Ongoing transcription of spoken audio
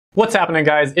What's happening,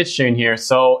 guys? It's Shane here.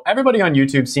 So everybody on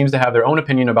YouTube seems to have their own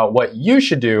opinion about what you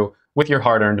should do with your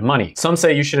hard-earned money. Some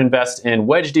say you should invest in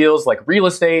wedge deals like real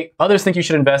estate. Others think you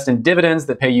should invest in dividends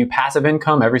that pay you passive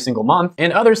income every single month.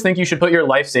 And others think you should put your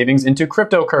life savings into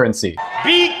cryptocurrency.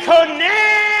 Be connected!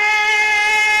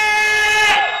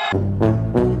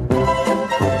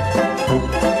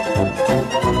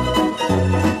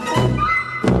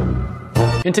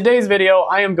 In today's video,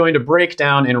 I am going to break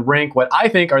down and rank what I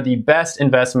think are the best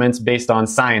investments based on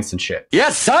science and shit.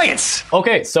 Yes, science!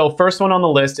 Okay, so first one on the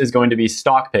list is going to be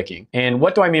stock picking. And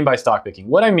what do I mean by stock picking?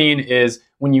 What I mean is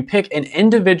when you pick an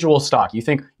individual stock, you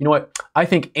think, you know what, I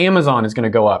think Amazon is gonna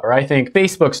go up, or I think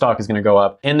Facebook stock is gonna go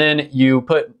up. And then you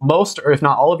put most, or if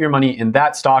not all of your money in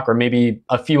that stock, or maybe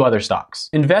a few other stocks.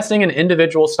 Investing in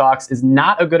individual stocks is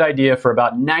not a good idea for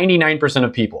about 99%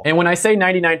 of people. And when I say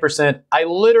 99%, I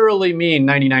literally mean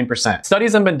 99%.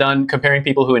 Studies have been done comparing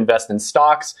people who invest in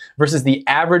stocks versus the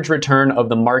average return of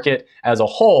the market as a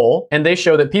whole. And they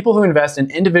show that people who invest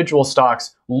in individual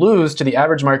stocks lose to the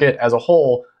average market as a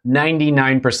whole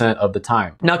 99% of the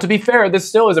time. Now, to be fair, this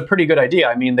still is a pretty good idea.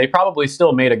 I mean, they probably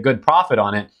still made a good profit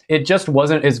on it. It just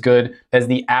wasn't as good as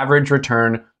the average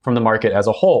return from the market as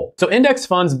a whole. So index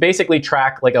funds basically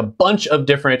track like a bunch of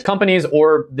different companies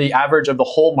or the average of the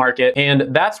whole market.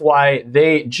 And that's why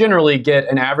they generally get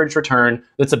an average return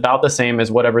that's about the same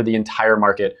as whatever the entire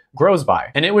market grows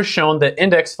by. And it was shown that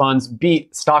index funds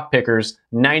beat stock pickers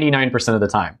 99% of the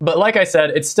time. But like I said,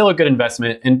 it's still a good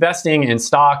investment. Investing in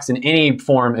stocks in any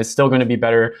form is still going to be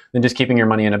better than just keeping your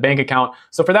money in a bank account.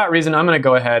 So for that reason, I'm going to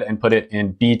go ahead and put it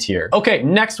in B tier. Okay,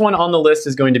 next one on the list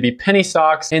is going to be penny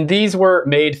stocks. And these were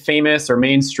made famous or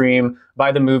mainstream by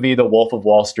the movie The Wolf of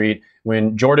Wall Street,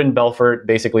 when Jordan Belfort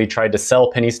basically tried to sell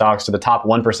penny stocks to the top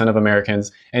 1% of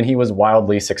Americans, and he was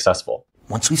wildly successful.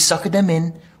 Once we suckered them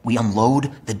in, we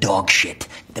unload the dog shit,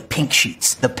 the pink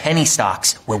sheets, the penny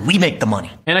stocks, where we make the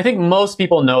money. And I think most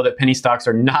people know that penny stocks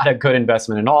are not a good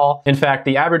investment at all. In fact,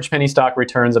 the average penny stock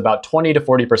returns about 20 to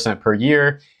 40% per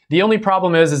year. The only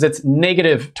problem is it's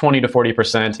negative 20 to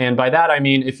 40%. And by that, I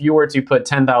mean, if you were to put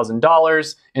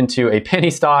 $10,000 into a penny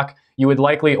stock, you would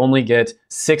likely only get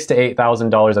 $6,000 to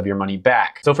 $8,000 of your money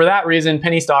back. So for that reason,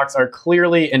 penny stocks are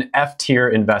clearly an F tier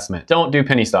investment. Don't do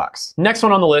penny stocks. Next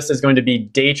one on the list is going to be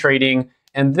day trading.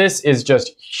 And this is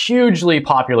just hugely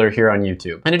popular here on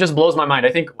YouTube. And it just blows my mind.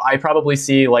 I think I probably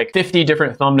see like 50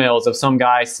 different thumbnails of some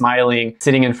guy smiling,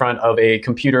 sitting in front of a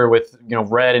computer with,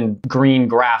 red and green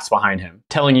graphs behind him,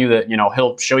 telling you that,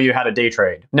 he'll show you how to day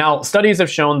trade. Now, studies have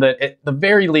shown that at the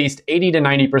very least, 80 to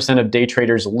 90% of day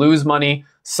traders lose money.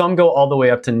 Some go all the way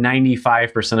up to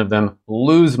 95% of them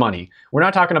lose money. We're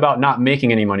not talking about not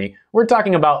making any money. We're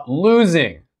talking about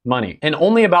losing money. And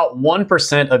only about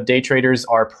 1% of day traders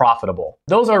are profitable.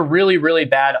 Those are really, really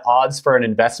bad odds for an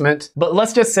investment. But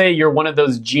let's just say you're one of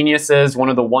those geniuses, one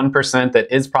of the 1%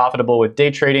 that is profitable with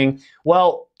day trading.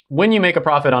 Well, when you make a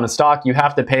profit on a stock, you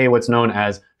have to pay what's known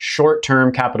as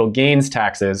short-term capital gains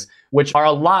taxes, which are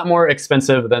a lot more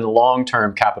expensive than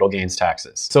long-term capital gains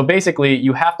taxes. So basically,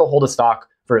 you have to hold a stock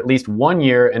for at least 1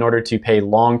 year in order to pay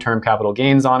long-term capital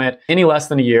gains on it. Any less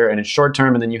than a year and it's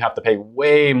short-term, and then you have to pay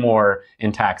way more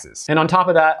in taxes. And on top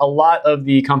of that, a lot of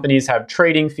the companies have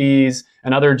trading fees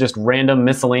and other just random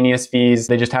miscellaneous fees.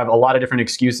 They just have a lot of different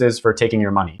excuses for taking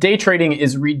your money. Day trading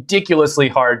is ridiculously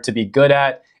hard to be good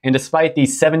at. And despite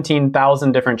these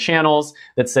 17,000 different channels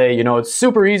that say, it's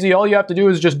super easy, all you have to do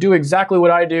is just do exactly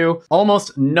what I do,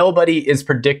 almost nobody is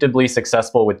predictably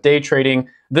successful with day trading.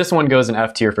 This one goes in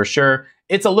F tier for sure.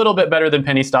 It's a little bit better than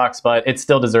penny stocks, but it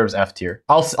still deserves F tier.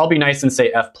 I'll be nice and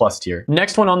say F plus tier.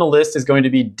 Next one on the list is going to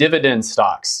be dividend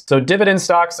stocks. So dividend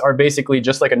stocks are basically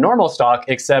just like a normal stock,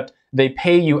 except they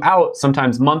pay you out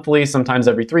sometimes monthly, sometimes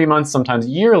every 3 months, sometimes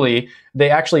yearly. They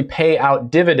actually pay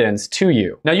out dividends to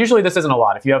you. Now, usually this isn't a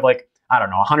lot. If you have like, I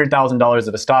don't know, $100,000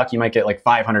 of a stock, you might get like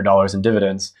 $500 in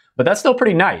dividends, but that's still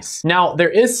pretty nice. Now, there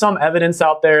is some evidence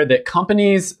out there that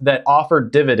companies that offer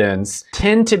dividends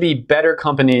tend to be better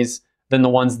companies than the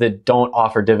ones that don't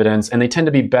offer dividends, and they tend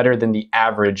to be better than the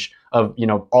average of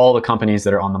all the companies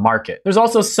that are on the market. There's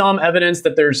also some evidence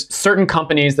that there's certain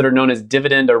companies that are known as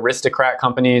dividend aristocrat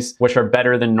companies, which are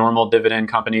better than normal dividend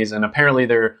companies. And apparently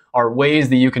there are ways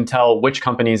that you can tell which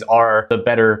companies are the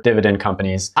better dividend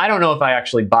companies. I don't know if I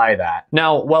actually buy that.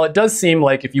 Now, while it does seem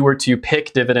like if you were to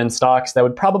pick dividend stocks, that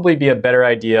would probably be a better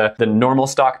idea than normal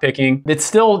stock picking, it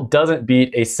still doesn't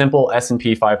beat a simple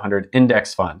S&P 500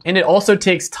 index fund. And it also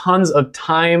takes tons of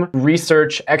time,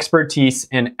 research, expertise,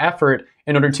 and effort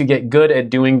in order to get good at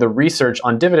doing the research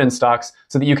on dividend stocks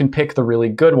so that you can pick the really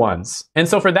good ones. And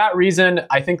so for that reason,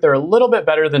 I think they're a little bit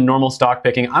better than normal stock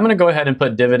picking. I'm gonna go ahead and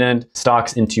put dividend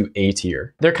stocks into A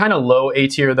tier. They're kind of low A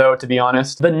tier though, to be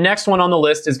honest. The next one on the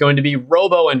list is going to be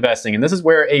robo investing. And this is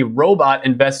where a robot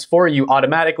invests for you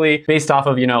automatically based off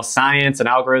of, science and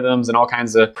algorithms and all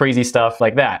kinds of crazy stuff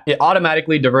like that. It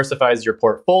automatically diversifies your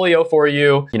portfolio for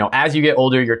you. As you get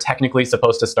older, you're technically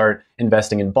supposed to start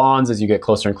investing in bonds as you get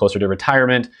closer and closer to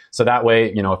retirement. So that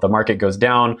way, if the market goes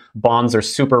down, bonds are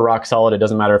super rock solid. It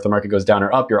doesn't matter if the market goes down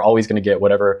or up, you're always going to get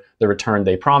whatever the return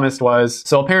they promised was.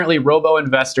 So apparently robo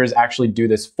investors actually do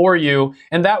this for you.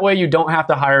 And that way you don't have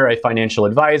to hire a financial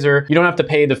advisor. You don't have to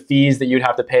pay the fees that you'd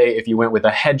have to pay if you went with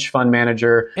a hedge fund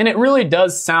manager. And it really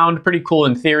does sound pretty cool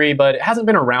in theory, but it hasn't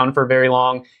been around for very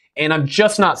long. And I'm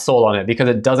just not sold on it because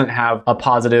it doesn't have a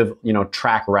positive,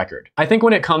 track record. I think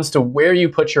when it comes to where you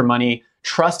put your money,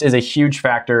 trust is a huge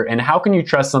factor. And how can you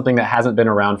trust something that hasn't been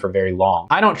around for very long?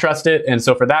 I don't trust it. And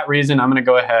so for that reason, I'm going to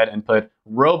go ahead and put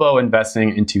robo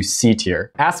investing into C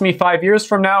tier. Ask me 5 years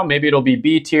from now, maybe it'll be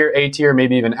B tier, A tier,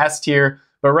 maybe even S tier.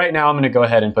 But right now I'm gonna go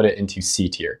ahead and put it into C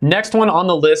tier. Next one on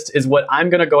the list is what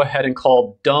I'm gonna go ahead and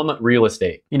call dumb real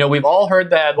estate. We've all heard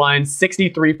the headline,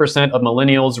 63% of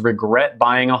millennials regret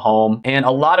buying a home. And a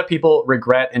lot of people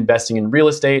regret investing in real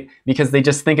estate because they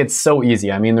just think it's so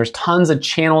easy. I mean, there's tons of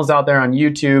channels out there on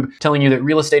YouTube telling you that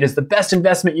real estate is the best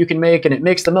investment you can make and it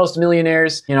makes the most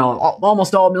millionaires.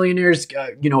 Almost all millionaires,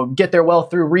 get their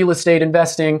wealth through real estate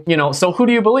investing. So who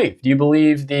do you believe? Do you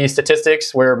believe the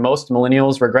statistics where most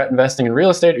millennials regret investing in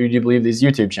real estate, or do you believe these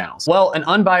YouTube channels? Well, an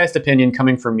unbiased opinion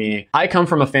coming from me, I come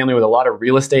from a family with a lot of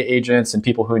real estate agents and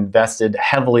people who invested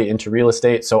heavily into real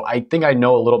estate. So I think I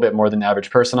know a little bit more than the average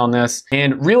person on this.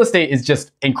 And real estate is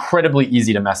just incredibly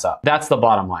easy to mess up. That's the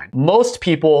bottom line. Most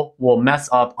people will mess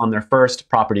up on their first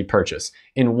property purchase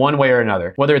in one way or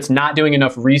another, whether it's not doing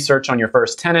enough research on your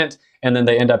first tenant, and then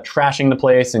they end up trashing the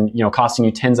place and costing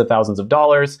you tens of thousands of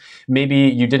dollars. Maybe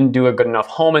you didn't do a good enough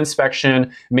home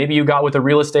inspection. Maybe you got with a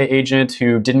real estate agent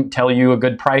who didn't tell you a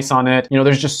good price on it.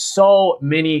 There's just so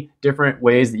many different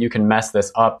ways that you can mess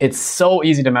this up. It's so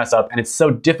easy to mess up and it's so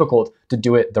difficult to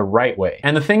do it the right way.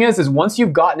 And the thing is once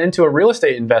you've gotten into a real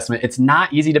estate investment, it's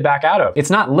not easy to back out of. It's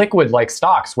not liquid like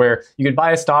stocks where you could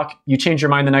buy a stock, you change your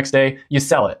mind the next day, you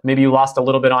sell it. Maybe you lost a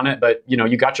little bit on it, but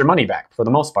you got your money back for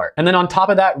the most part. And then on top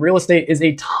of that, real estate is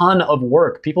a ton of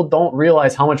work. People don't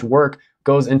realize how much work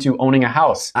goes into owning a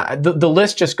house. The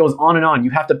list just goes on and on.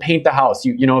 You have to paint the house.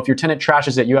 If your tenant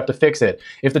trashes it, you have to fix it.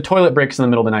 If the toilet breaks in the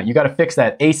middle of the night, you got to fix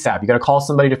that ASAP. You got to call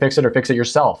somebody to fix it or fix it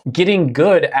yourself. Getting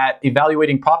good at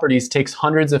evaluating properties takes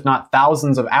hundreds, if not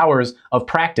thousands of hours of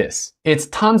practice. It's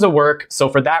tons of work. So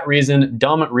for that reason,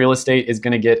 dumb real estate is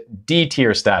going to get D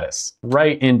tier status,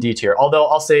 right in D tier. Although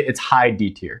I'll say it's high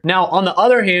D tier. Now, on the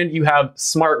other hand, you have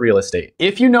smart real estate.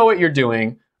 If you know what you're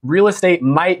doing, real estate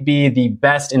might be the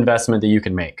best investment that you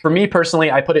can make. For me personally,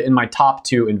 I put it in my top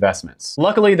 2 investments.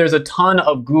 Luckily, there's a ton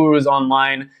of gurus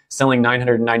online selling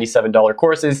 $997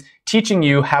 courses teaching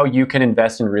you how you can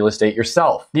invest in real estate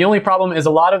yourself. The only problem is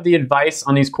a lot of the advice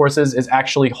on these courses is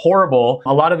actually horrible.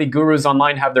 A lot of the gurus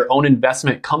online have their own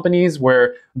investment companies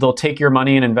where they'll take your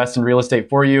money and invest in real estate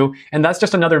for you. And that's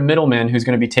just another middleman who's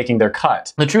going to be taking their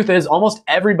cut. The truth is almost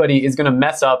everybody is going to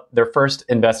mess up their first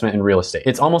investment in real estate.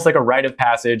 It's almost like a rite of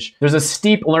passage. There's a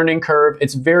steep learning curve.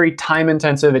 It's very time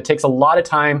intensive. It takes a lot of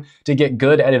time to get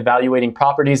good at evaluating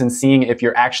properties and seeing if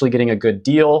you're actually getting a good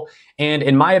deal. And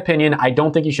in my opinion, I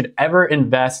don't think you should ever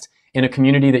invest in a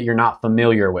community that you're not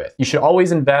familiar with. You should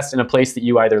always invest in a place that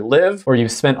you either live or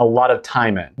you've spent a lot of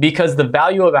time in, because the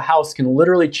value of a house can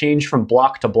literally change from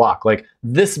block to block. Like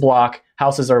this block,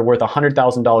 houses are worth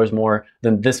 $100,000 more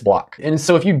than this block. And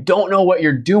so if you don't know what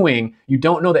you're doing, you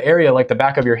don't know the area like the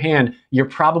back of your hand, you're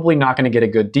probably not gonna get a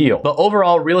good deal. But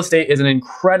overall, real estate is an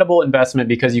incredible investment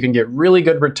because you can get really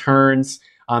good returns.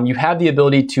 You have the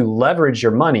ability to leverage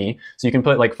your money. So you can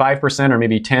put like 5% or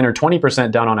maybe 10 or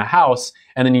 20% down on a house,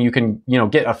 and then you can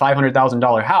get a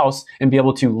 $500,000 house and be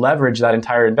able to leverage that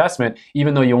entire investment,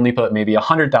 even though you only put maybe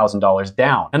 $100,000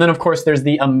 down. And then of course, there's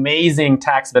the amazing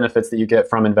tax benefits that you get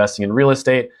from investing in real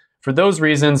estate. For those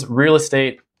reasons, real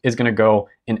estate is gonna go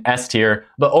in S tier,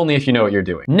 but only if you know what you're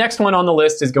doing. Next one on the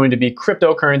list is going to be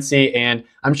cryptocurrency, and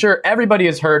I'm sure everybody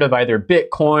has heard of either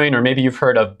Bitcoin or maybe you've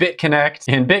heard of BitConnect,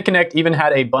 and BitConnect even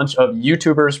had a bunch of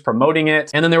YouTubers promoting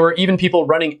it, and then there were even people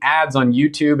running ads on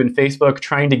YouTube and Facebook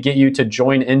trying to get you to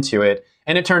join into it.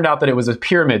 And it turned out that it was a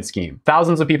pyramid scheme.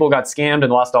 Thousands of people got scammed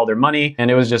and lost all their money, and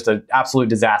it was just an absolute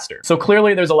disaster. So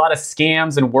clearly there's a lot of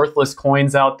scams and worthless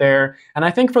coins out there. And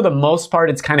I think for the most part,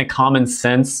 it's kind of common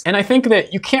sense. And I think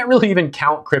that you can't really even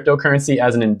count cryptocurrency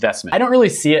as an investment. I don't really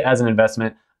see it as an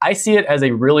investment. I see it as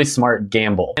a really smart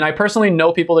gamble. And I personally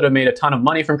know people that have made a ton of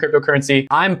money from cryptocurrency.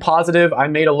 I'm positive I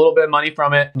made a little bit of money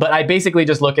from it, but I basically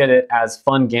just look at it as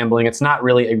fun gambling. It's not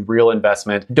really a real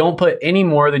investment. Don't put any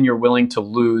more than you're willing to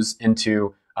lose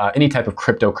into any type of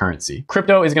cryptocurrency.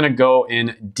 Crypto is gonna go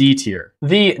in D tier.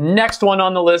 The next one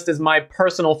on the list is my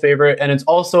personal favorite, and it's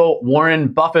also Warren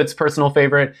Buffett's personal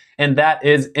favorite, and that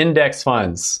is index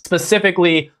funds,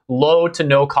 specifically low to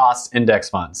no cost index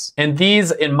funds. And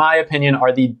these, in my opinion,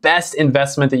 are the best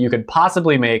investment that you could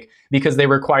possibly make because they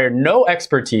require no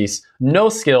expertise, no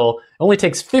skill. It only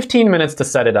takes 15 minutes to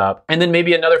set it up, and then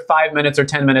maybe another 5 minutes or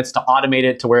 10 minutes to automate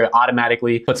it to where it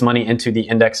automatically puts money into the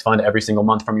index fund every single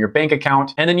month from your bank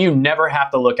account. And then you never have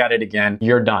to look at it again.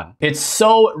 You're done. It's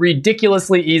so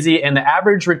ridiculously easy, and the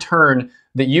average return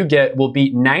that you get will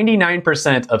beat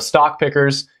 99% of stock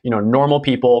pickers, normal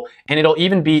people, and it'll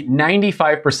even beat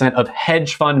 95% of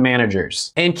hedge fund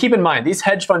managers. And keep in mind, these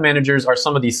hedge fund managers are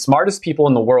some of the smartest people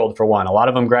in the world, for one. A lot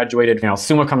of them graduated,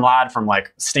 summa cum laude from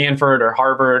like Stanford or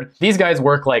Harvard. These guys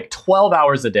work like 12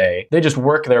 hours a day. They just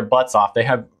work their butts off. They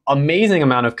have amazing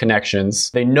amount of connections.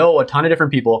 They know a ton of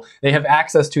different people. They have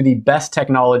access to the best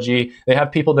technology. They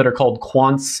have people that are called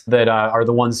quants that are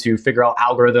the ones who figure out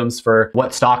algorithms for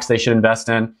what stocks they should invest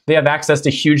in. They have access to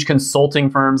huge consulting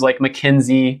firms like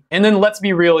McKinsey. And then let's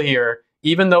be real here.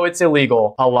 Even though it's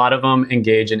illegal, a lot of them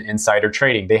engage in insider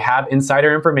trading. They have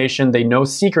insider information, they know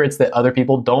secrets that other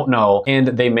people don't know, and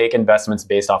they make investments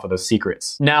based off of those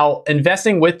secrets. Now,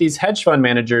 investing with these hedge fund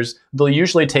managers, they'll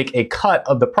usually take a cut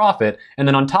of the profit, and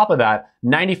then on top of that,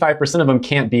 95% of them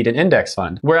can't beat an index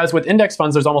fund. Whereas with index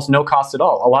funds, there's almost no cost at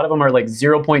all. A lot of them are like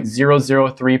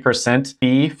 0.003%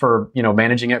 fee for,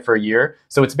 managing it for a year.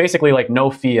 So it's basically like no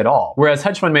fee at all. Whereas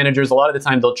hedge fund managers, a lot of the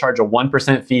time they'll charge a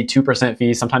 1% fee, 2%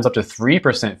 fee, sometimes up to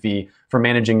 3% fee for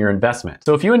managing your investment.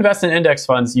 So if you invest in index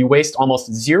funds, you waste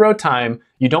almost zero time.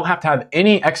 You don't have to have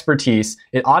any expertise.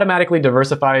 It automatically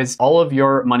diversifies all of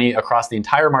your money across the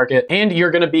entire market, and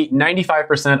you're gonna beat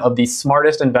 95% of the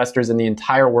smartest investors in the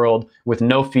entire world with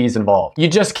no fees involved. You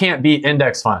just can't beat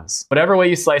index funds. Whatever way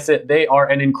you slice it, they are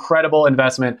an incredible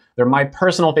investment. They're my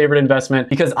personal favorite investment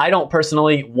because I don't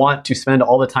personally want to spend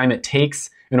all the time it takes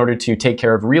in order to take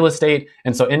care of real estate.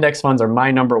 And so index funds are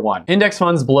my number one. Index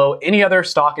funds blow any other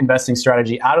stock investing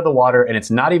strategy out of the water, and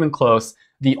it's not even close.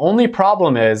 The only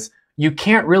problem is you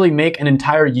can't really make an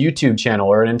entire YouTube channel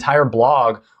or an entire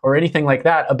blog or anything like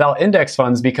that about index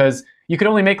funds because you could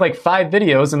only make like 5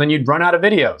 videos and then you'd run out of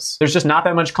videos. There's just not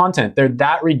that much content. They're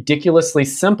that ridiculously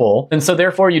simple. And so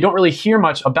therefore you don't really hear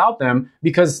much about them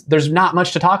because there's not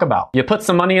much to talk about. You put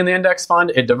some money in the index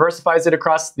fund, it diversifies it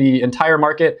across the entire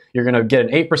market. You're gonna get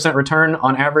an 8% return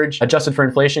on average, adjusted for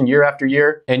inflation year after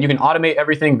year. And you can automate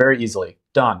everything very easily.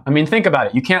 Done. I mean, think about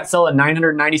it. You can't sell a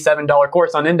 $997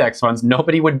 course on index funds.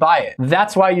 Nobody would buy it.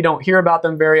 That's why you don't hear about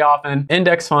them very often.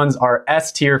 Index funds are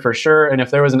S tier for sure. And if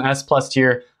there was an S plus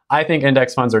tier, I think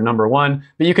index funds are number one,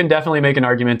 but you can definitely make an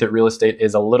argument that real estate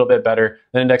is a little bit better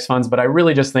than index funds, but I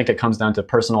really just think it comes down to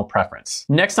personal preference.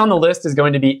 Next on the list is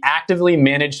going to be actively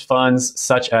managed funds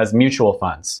such as mutual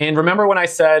funds. And remember when I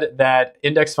said that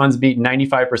index funds beat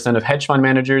 95% of hedge fund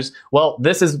managers? Well,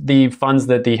 this is the funds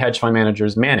that the hedge fund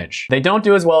managers manage. They don't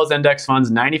do as well as index funds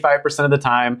 95% of the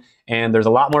time, and there's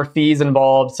a lot more fees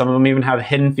involved. Some of them even have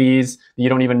hidden fees that you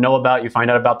don't even know about. You find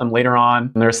out about them later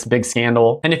on, and there's a big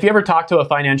scandal. And if you ever talk to a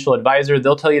financial advisor,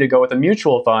 they'll tell you to go with a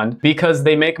mutual fund because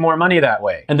they make more money that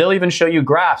way. And they'll even show you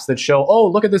graphs that show, oh,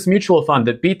 look at this mutual fund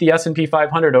that beat the S&P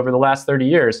 500 over the last 30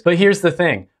 years. But here's the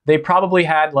thing. They probably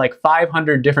had like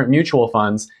 500 different mutual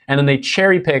funds, and then they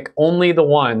cherry pick only the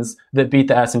ones that beat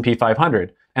the S&P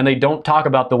 500. And they don't talk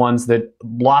about the ones that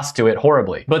lost to it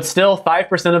horribly. But still,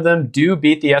 5% of them do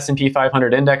beat the S&P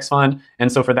 500 index fund.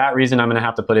 And so for that reason, I'm gonna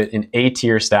have to put it in A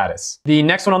tier status. The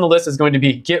next one on the list is going to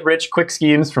be get rich quick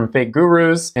schemes from fake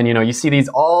gurus. And you see these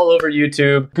all over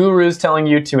YouTube. Gurus telling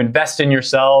you to invest in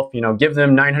yourself, give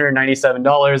them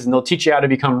 $997 and they'll teach you how to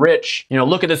become rich.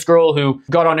 Look at this girl who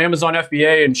got on Amazon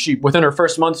FBA and within her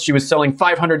first month, she was selling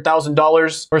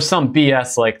 $500,000 or some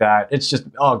BS like that. It's just,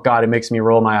 oh God, it makes me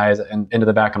roll my eyes into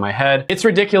the back of my head. It's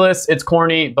ridiculous, it's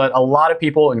corny, but a lot of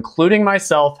people, including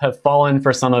myself, have fallen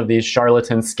for some of these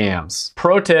charlatan scams.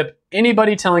 Pro tip,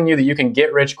 anybody telling you that you can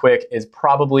get rich quick is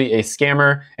probably a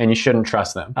scammer and you shouldn't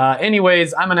trust them.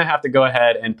 Anyways, I'm gonna have to go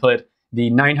ahead and put the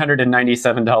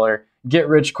 $997 get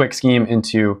rich quick scheme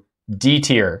into D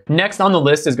tier. Next on the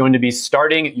list is going to be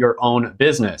starting your own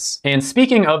business. And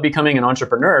speaking of becoming an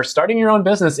entrepreneur, starting your own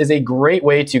business is a great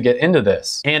way to get into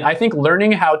this. And I think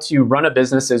learning how to run a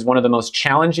business is one of the most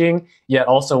challenging, yet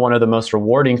also one of the most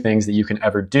rewarding things that you can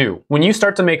ever do. When you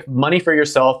start to make money for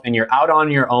yourself and you're out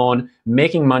on your own,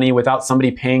 making money without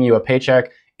somebody paying you a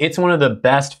paycheck, it's one of the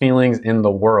best feelings in the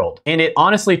world. And it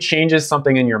honestly changes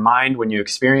something in your mind when you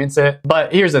experience it.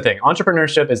 But here's the thing,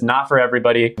 entrepreneurship is not for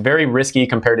everybody, very risky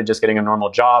compared to just getting a normal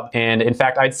job. And in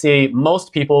fact, I'd say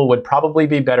most people would probably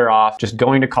be better off just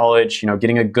going to college,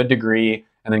 getting a good degree,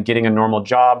 and then getting a normal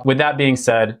job. With that being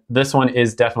said, this one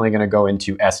is definitely gonna go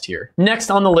into S tier. Next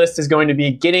on the list is going to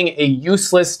be getting a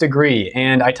useless degree.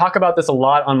 And I talk about this a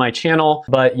lot on my channel,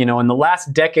 but in the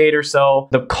last decade or so,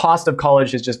 the cost of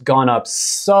college has just gone up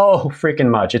so freaking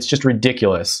much. It's just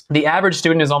ridiculous. The average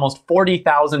student is almost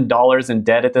 $40,000 in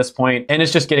debt at this point, and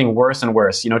it's just getting worse and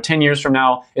worse. 10 years from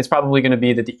now, it's probably gonna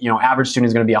be that the average student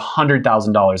is gonna be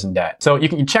 $100,000 in debt. So you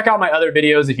can check out my other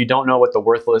videos if you don't know what the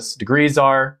worthless degrees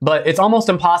are, but it's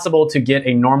almost impossible to get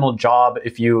a normal job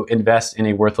if you invest in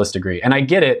a worthless degree. And I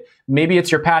get it. Maybe it's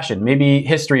your passion. Maybe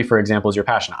history, for example, is your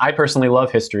passion. I personally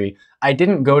love history. I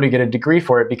didn't go to get a degree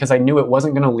for it because I knew it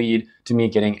wasn't going to lead to me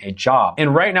getting a job.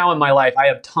 And right now in my life, I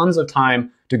have tons of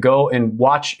time to go and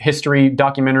watch history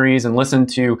documentaries and listen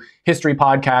to history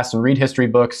podcasts and read history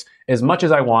books as much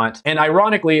as I want. And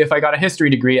ironically, if I got a history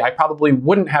degree, I probably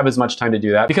wouldn't have as much time to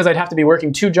do that because I'd have to be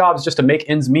working 2 jobs just to make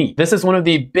ends meet. This is one of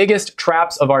the biggest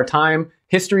traps of our time.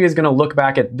 History is going to look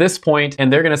back at this point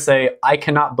and they're going to say, I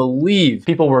cannot believe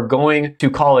people were going to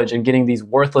college and getting these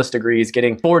worthless degrees,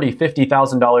 getting $40,000,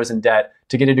 $50,000 in debt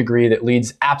to get a degree that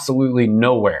leads absolutely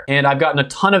nowhere. And I've gotten a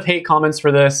ton of hate comments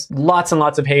for this, lots and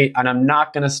lots of hate, and I'm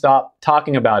not going to stop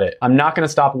talking about it. I'm not going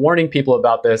to stop warning people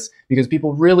about this because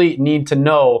people really need to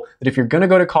know that if you're going to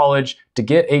go to college to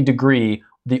get a degree,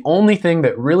 the only thing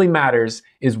that really matters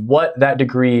is what that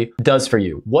degree does for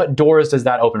you. What doors does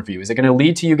that open for you? Is it going to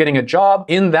lead to you getting a job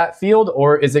in that field,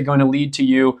 or is it going to lead to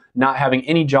you not having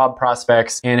any job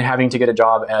prospects and having to get a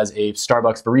job as a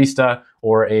Starbucks barista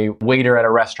or a waiter at a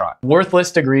restaurant?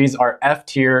 Worthless degrees are F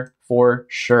tier for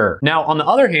sure. Now, on the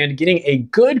other hand, getting a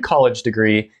good college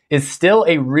degree is still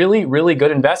a really, really good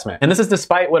investment. And this is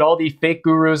despite what all the fake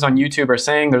gurus on YouTube are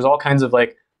saying. There's all kinds of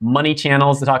money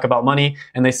channels that talk about money,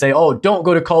 and they say, oh, don't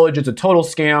go to college, it's a total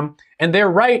scam. And they're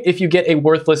right if you get a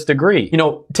worthless degree.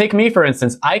 Take me for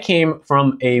instance, I came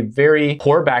from a very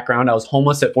poor background. I was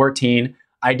homeless at 14.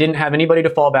 I didn't have anybody to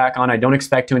fall back on. I don't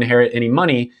expect to inherit any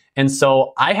money. And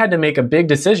so I had to make a big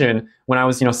decision when I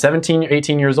was 17,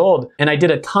 18 years old. And I did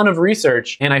a ton of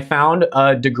research and I found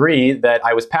a degree that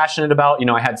I was passionate about.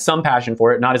 I had some passion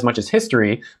for it, not as much as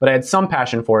history, but I had some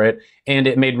passion for it. And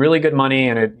it made really good money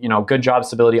and it, good job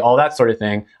stability, all that sort of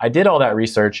thing. I did all that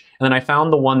research and then I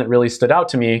found the one that really stood out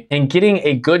to me. And getting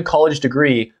a good college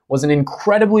degree was an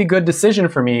incredibly good decision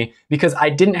for me because I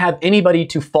didn't have anybody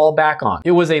to fall back on.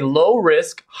 It was a low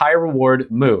risk, high reward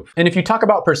move. And if you talk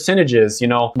about percentages,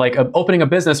 like opening a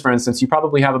business, for instance, you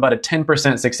probably have about a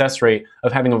 10% success rate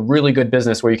of having a really good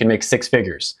business where you can make 6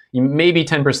 figures. Maybe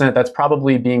 10%, that's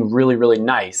probably being really, really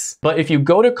nice. But if you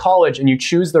go to college and you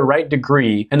choose the right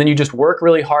degree and then you just work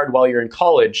really hard while you're in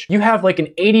college, you have an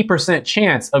 80%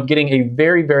 chance of getting a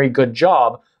very, very good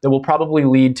job that will probably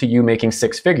lead to you making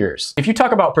 6 figures. If you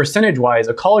talk about percentage-wise,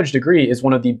 a college degree is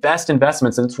one of the best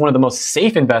investments and it's one of the most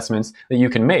safe investments that you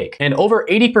can make. And over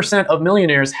 80% of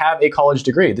millionaires have a college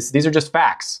degree. These are just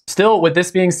facts. Still, with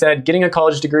this being said, getting a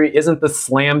college degree isn't the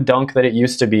slam dunk that it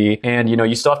used to be. And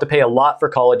you still have to pay a lot for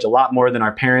college, a lot more than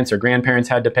our parents or grandparents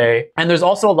had to pay. And there's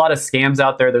also a lot of scams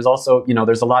out there. There's also,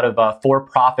 there's a lot of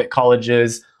for-profit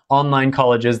colleges, online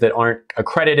colleges that aren't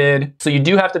accredited. So you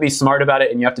do have to be smart about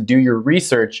it and you have to do your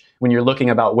research when you're looking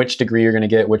about which degree you're gonna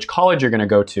get, which college you're gonna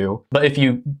go to. But if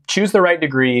you choose the right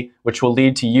degree, which will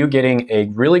lead to you getting a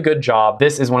really good job,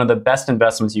 this is one of the best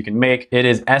investments you can make. It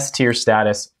is S tier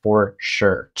status for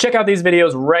sure. Check out these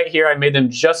videos right here. I made them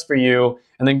just for you.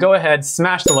 And then go ahead,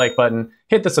 smash the like button,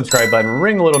 hit the subscribe button,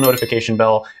 ring the little notification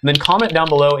bell, and then comment down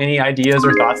below any ideas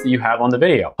or thoughts that you have on the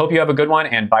video. Hope you have a good one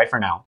and bye for now.